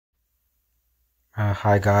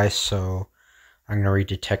Hi guys, so I'm gonna read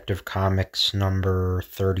Detective Comics number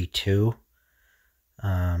 32.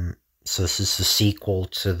 Um, so this is the sequel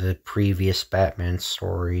to the previous Batman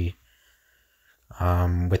story,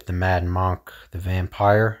 with the Mad Monk, the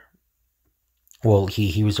vampire. Well,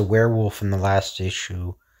 he was a werewolf in the last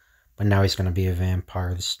issue, but now he's gonna be a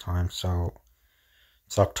vampire this time. So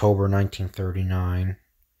it's October 1939,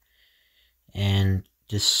 and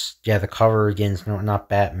the cover again is not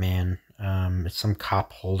Batman. It's some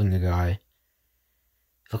cop holding a guy.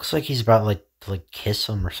 Looks like he's about to kiss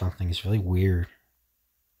him or something. It's really weird.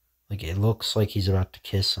 Like it looks like he's about to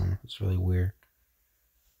kiss him. It's really weird.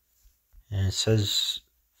 And it says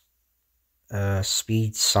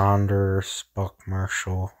Speed Saunders, Buck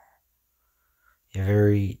Marshall. Yeah,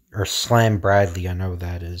 or Slam Bradley, I know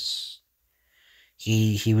that is.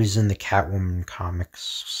 He was in the Catwoman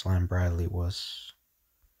comics, Slam Bradley was.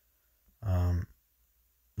 Um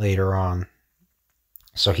Later on.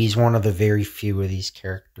 So he's one of the very few of these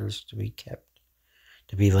characters to be kept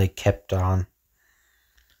on.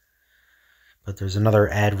 But there's another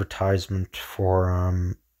advertisement for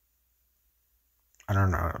I don't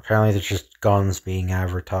know. Apparently, there's just guns being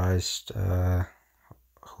advertised.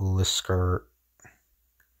 Hula skirt.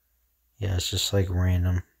 Yeah, it's just like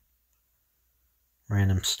random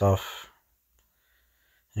stuff.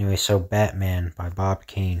 Anyway, so Batman by Bob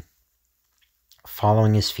Kane.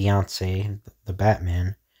 Following his fiancée, the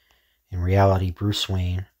Batman, in reality Bruce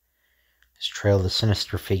Wayne, has trailed a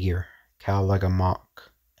sinister figure, cowled like a monk,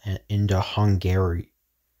 into Hungary.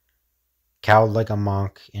 Cowled like a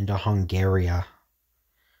monk into Hungaria.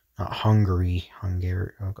 Not Hungary.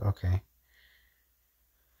 Hungary. Okay.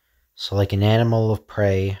 So, like an animal of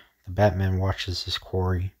prey, the Batman watches his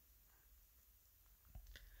quarry.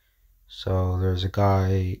 So there's a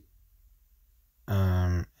guy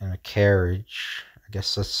in a carriage. I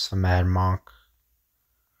guess that's the Mad Monk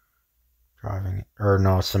driving it. Or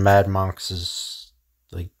no, it's the Mad Monk's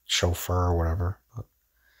chauffeur or whatever. But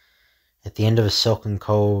at the end of a silken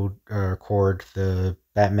cord, the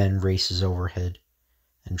Batman races overhead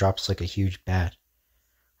and drops like a huge bat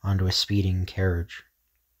onto a speeding carriage.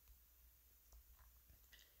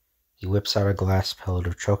 He whips out a glass pellet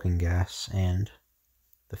of choking gas, and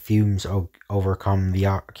the fumes overcome the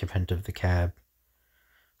occupant of the cab.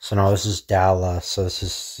 So now this is Dalla. So this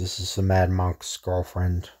is the Mad Monk's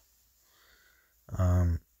girlfriend.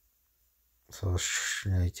 Um, so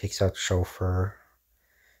he takes out the chauffeur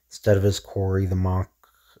instead of his quarry. The monk,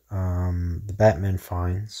 the Batman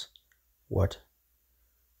finds what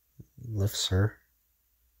lifts her.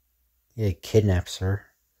 Yeah, he kidnaps her.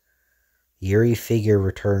 The eerie figure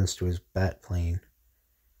returns to his bat plane.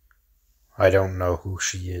 I don't know who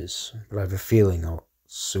she is, but I have a feeling I'll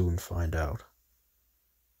soon find out.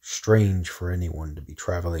 Strange for anyone to be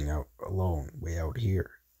traveling out alone way out here.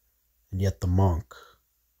 And yet the monk,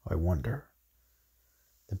 I wonder.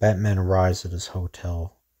 The Batman arrives at his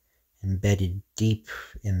hotel, embedded deep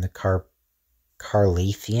in the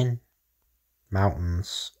Carpathian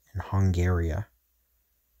Mountains in Hungary. Yeah,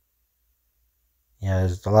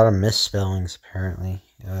 there's a lot of misspellings apparently.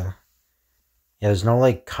 Yeah, there's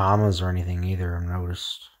no commas or anything either, I've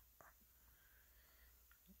noticed.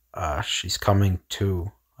 She's coming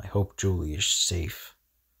too. I hope Julie is safe.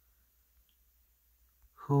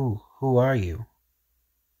 Who are you?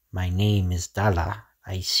 My name is Dalla.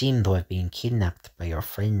 I seem to have been kidnapped by your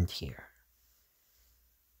friend here.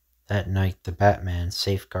 That night, the Batman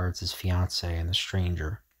safeguards his fiancée and the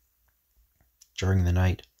stranger. During the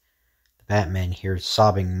night, the Batman hears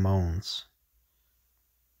sobbing moans.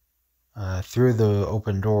 Through the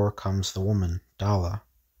open door comes the woman, Dalla.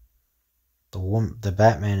 The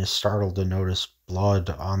Batman is startled to notice blood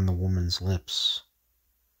on the woman's lips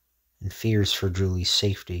and fears for Julie's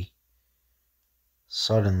safety.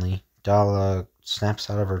 Suddenly, Dalla snaps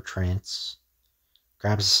out of her trance,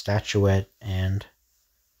 grabs a statuette, and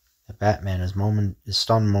the Batman is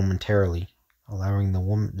stunned momentarily, allowing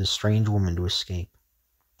the strange woman to escape.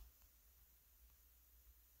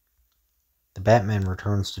 The Batman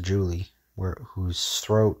returns to Julie, whose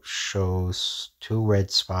throat shows two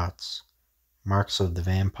red spots, marks of the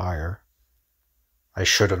vampire. I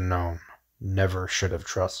should have known. Never should have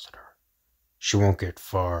trusted her. She won't get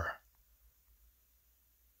far.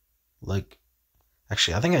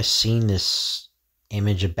 Actually, I think I've seen this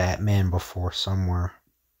image of Batman before somewhere.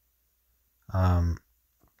 Um,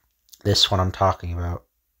 this one I'm talking about,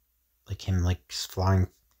 him flying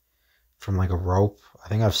from a rope. I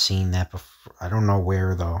think I've seen that before. I don't know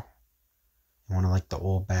where though. In one of the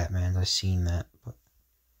old Batmans, I've seen that. But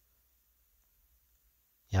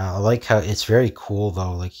yeah, I like how it's very cool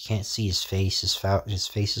though. You can't see his face. His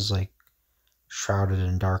face is shrouded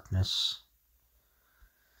in darkness.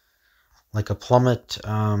 Like a plummet,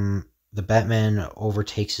 the Batman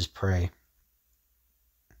overtakes his prey.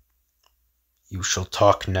 You shall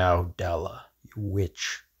talk now, Dalla, you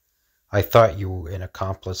witch. I thought you an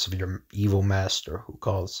accomplice of your evil master who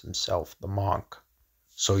calls himself the monk.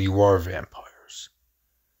 So you are vampires.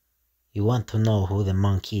 You want to know who the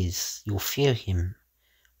monk is. You fear him.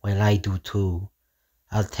 Well, I do too.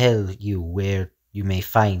 I'll tell you where you may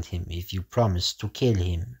find him if you promise to kill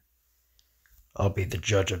him. I'll be the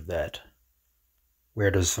judge of that.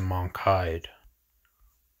 Where does the monk hide?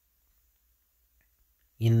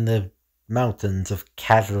 In the mountains of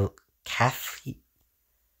Cathala.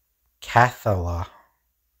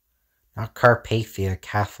 Not Carpathia,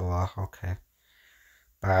 Cathala, okay.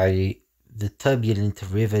 By the turbulent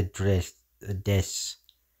river Des,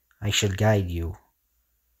 I shall guide you.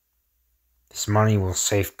 This money will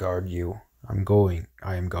safeguard you. I am going.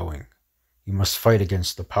 You must fight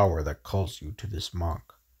against the power that calls you to this monk.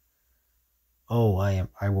 Oh,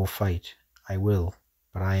 I will fight. I will.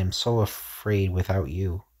 But I am so afraid without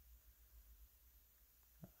you.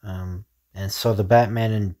 And so the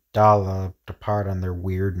Batman and Dalla depart on their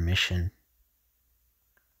weird mission.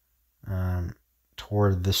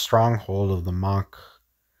 Toward the stronghold of the monk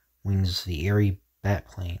wings the airy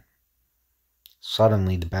Batplane.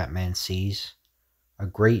 Suddenly the Batman sees a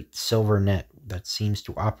great silver net that seems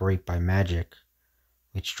to operate by magic,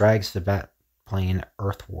 which drags the Batplane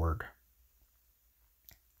earthward.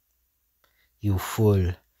 You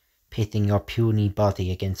fool, pitting your puny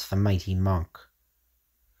body against the mighty monk.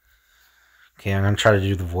 Okay, I'm gonna try to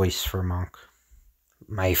do the voice for Monk.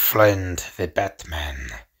 My friend, the Batman.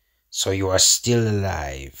 So you are still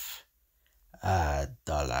alive. Ah,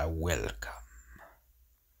 Dalla, welcome.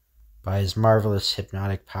 By his marvelous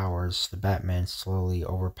hypnotic powers, the Batman slowly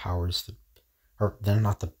overpowers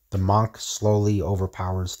the monk slowly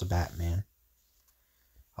overpowers the Batman.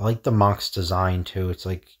 I like the monk's design too. It's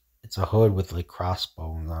a hood with like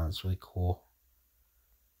crossbones on it. It's really cool.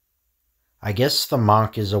 I guess the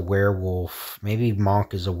monk is a werewolf. Maybe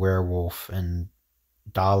Monk is a werewolf and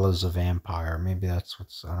Dalla's a vampire. Maybe that's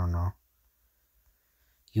I don't know.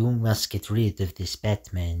 You must get rid of this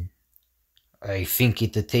Batman. I think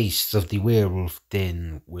the taste of the werewolf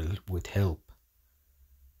then would help.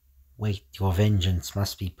 Wait, your vengeance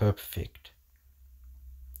must be perfect.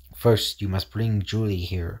 First, you must bring Julie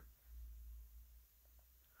here.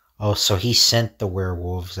 Oh, so he sent the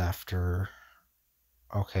werewolves after...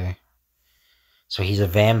 Okay. So he's a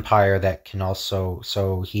vampire that can also...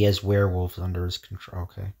 So he has werewolves under his control.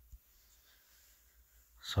 Okay.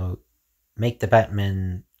 So make the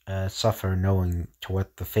Batman suffer knowing to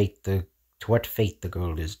what fate the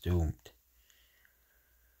girl is doomed.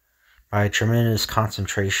 By a tremendous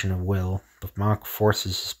concentration of will, the monk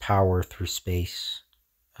forces his power through space.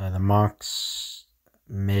 The monk's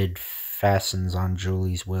mid fastens on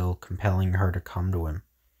Julie's will, compelling her to come to him.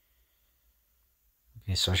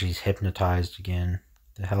 Okay, so she's hypnotized again.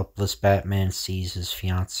 The helpless Batman sees his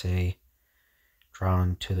fiancée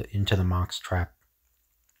drawn into the monk's trap.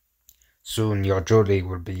 Soon your Julie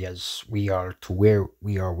will be as we are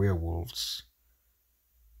werewolves.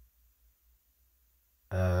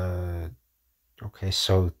 Okay,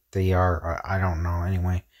 so they are, I don't know,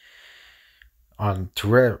 anyway.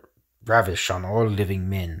 To ravish on all living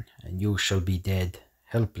men, and you shall be dead,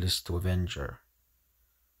 helpless to avenge her.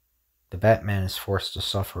 The Batman is forced to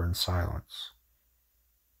suffer in silence.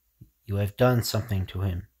 You have done something to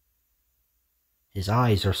him. His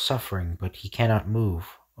eyes are suffering, but he cannot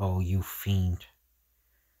move. Oh, you fiend.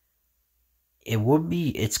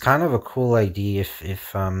 It's kind of a cool idea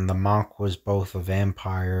if the monk was both a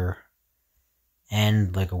vampire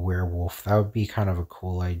and like a werewolf. That would be kind of a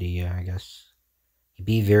cool idea, I guess. He'd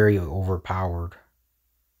be very overpowered.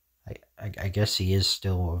 I guess he is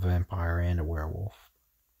still a vampire and a werewolf.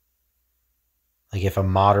 Like if a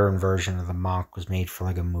modern version of the monk was made for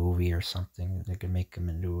like a movie or something, they could make him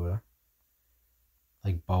into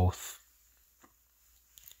like both.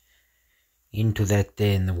 Into that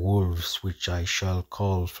den the wolves which I shall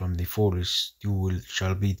call from the forest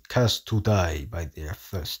shall be cast to die by their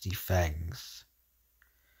thirsty fangs.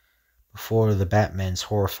 Before the Batman's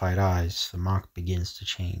horrified eyes, the monk begins to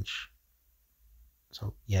change.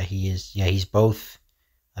 So he's both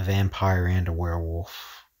a vampire and a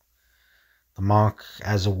werewolf. The monk,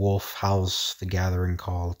 as a wolf, howls the gathering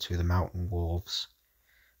call to the mountain wolves.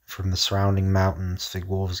 From the surrounding mountains the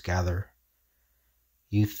wolves gather.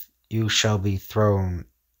 You shall be thrown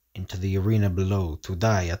into the arena below to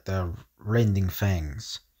die at their rending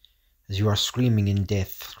fangs. As you are screaming in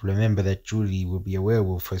death, remember that Julie will be a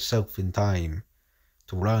werewolf herself in time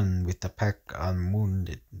to run with the pack on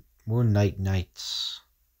moonlight nights.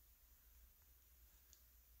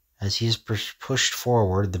 As he is pushed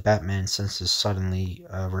forward, the Batman senses suddenly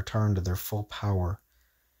return to their full power.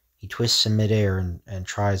 He twists in midair and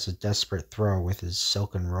tries a desperate throw with his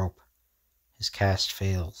silken rope. His cast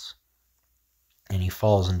fails, and he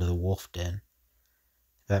falls into the wolf den.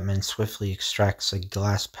 The Batman swiftly extracts a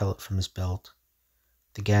glass pellet from his belt.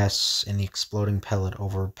 The gas in the exploding pellet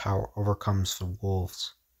overcomes the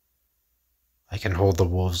wolves. I can hold the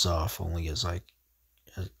wolves off only as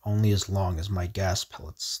long as my gas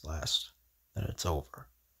pellets last. Then it's over.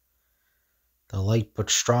 The light but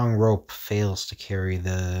strong rope fails to carry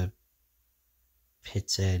the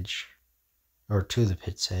pit's edge, or to the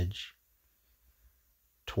pit's edge.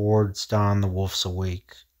 Towards dawn, the wolves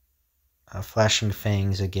awake. Flashing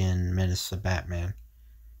fangs again menace the Batman.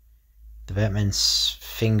 The Batman's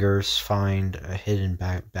fingers find a hidden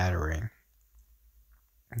batarang.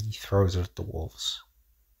 He throws it at the wolves.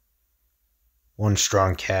 One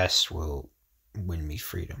strong cast will win me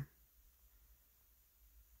freedom.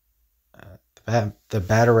 The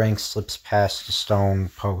batarang slips past the stone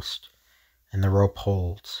post, and the rope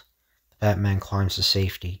holds. The Batman climbs to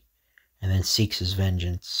safety, and then seeks his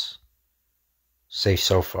vengeance. Safe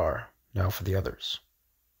so far. Now for the others.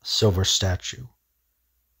 A silver statue.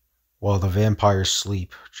 While the vampires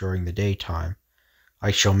sleep during the daytime,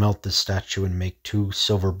 I shall melt this statue and make 2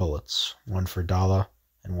 silver bullets, one for Dala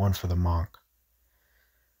and one for the monk.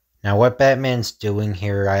 Now what Batman's doing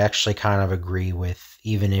here, I actually kind of agree with.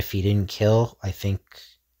 Even if he didn't kill, I think,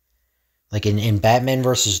 like in Batman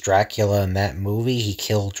vs. Dracula, in that movie, he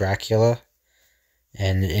killed Dracula.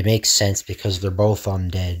 And it makes sense because they're both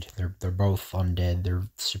undead. They're both undead. They're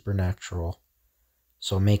supernatural.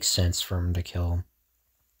 So it makes sense for him to kill him.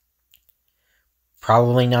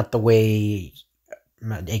 Probably not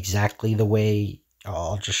exactly the way.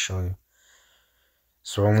 I'll just show you.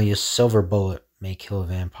 So only a silver bullet may kill a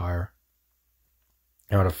vampire.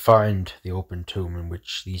 Now to find the open tomb in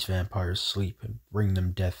which these vampires sleep and bring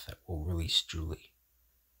them death that will release Julie.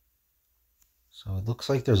 So it looks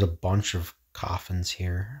like there's a bunch of coffins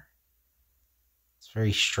here. It's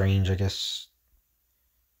very strange, I guess.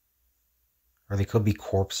 Or they could be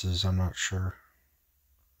corpses, I'm not sure.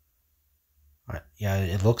 Yeah,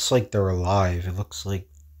 it looks like they're alive. It looks like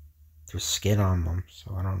there's skin on them,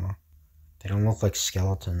 so I don't know. They don't look like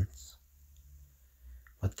skeletons.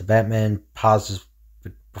 But the Batman pauses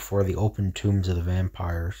before the open tombs of the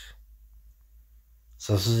vampires.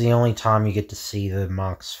 So this is the only time you get to see the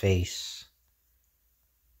monk's face.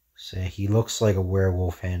 So he looks like a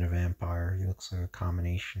werewolf and a vampire. He looks like a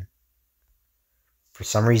combination. For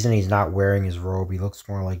some reason he's not wearing his robe. He looks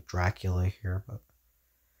more like Dracula here, but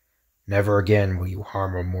never again will you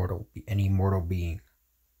harm any mortal being.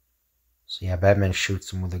 So yeah, Batman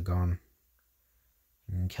shoots him with a gun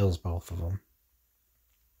and kills both of them.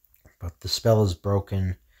 But the spell is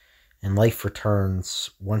broken and life returns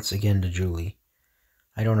once again to Julie.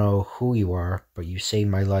 I don't know who you are, but you saved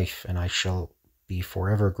my life and I shall be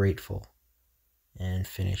forever grateful. And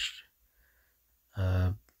finished.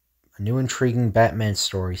 A new intriguing Batman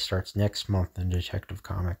story starts next month in Detective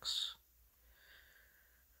Comics.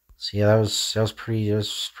 So yeah, that was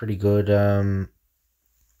pretty good.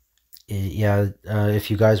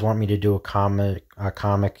 If you guys want me to do a comic,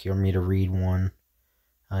 you want me to read one,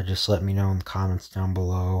 just let me know in the comments down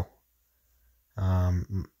below.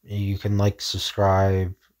 You can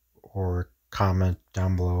subscribe, or comment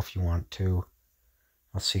down below if you want to.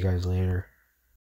 I'll see you guys later.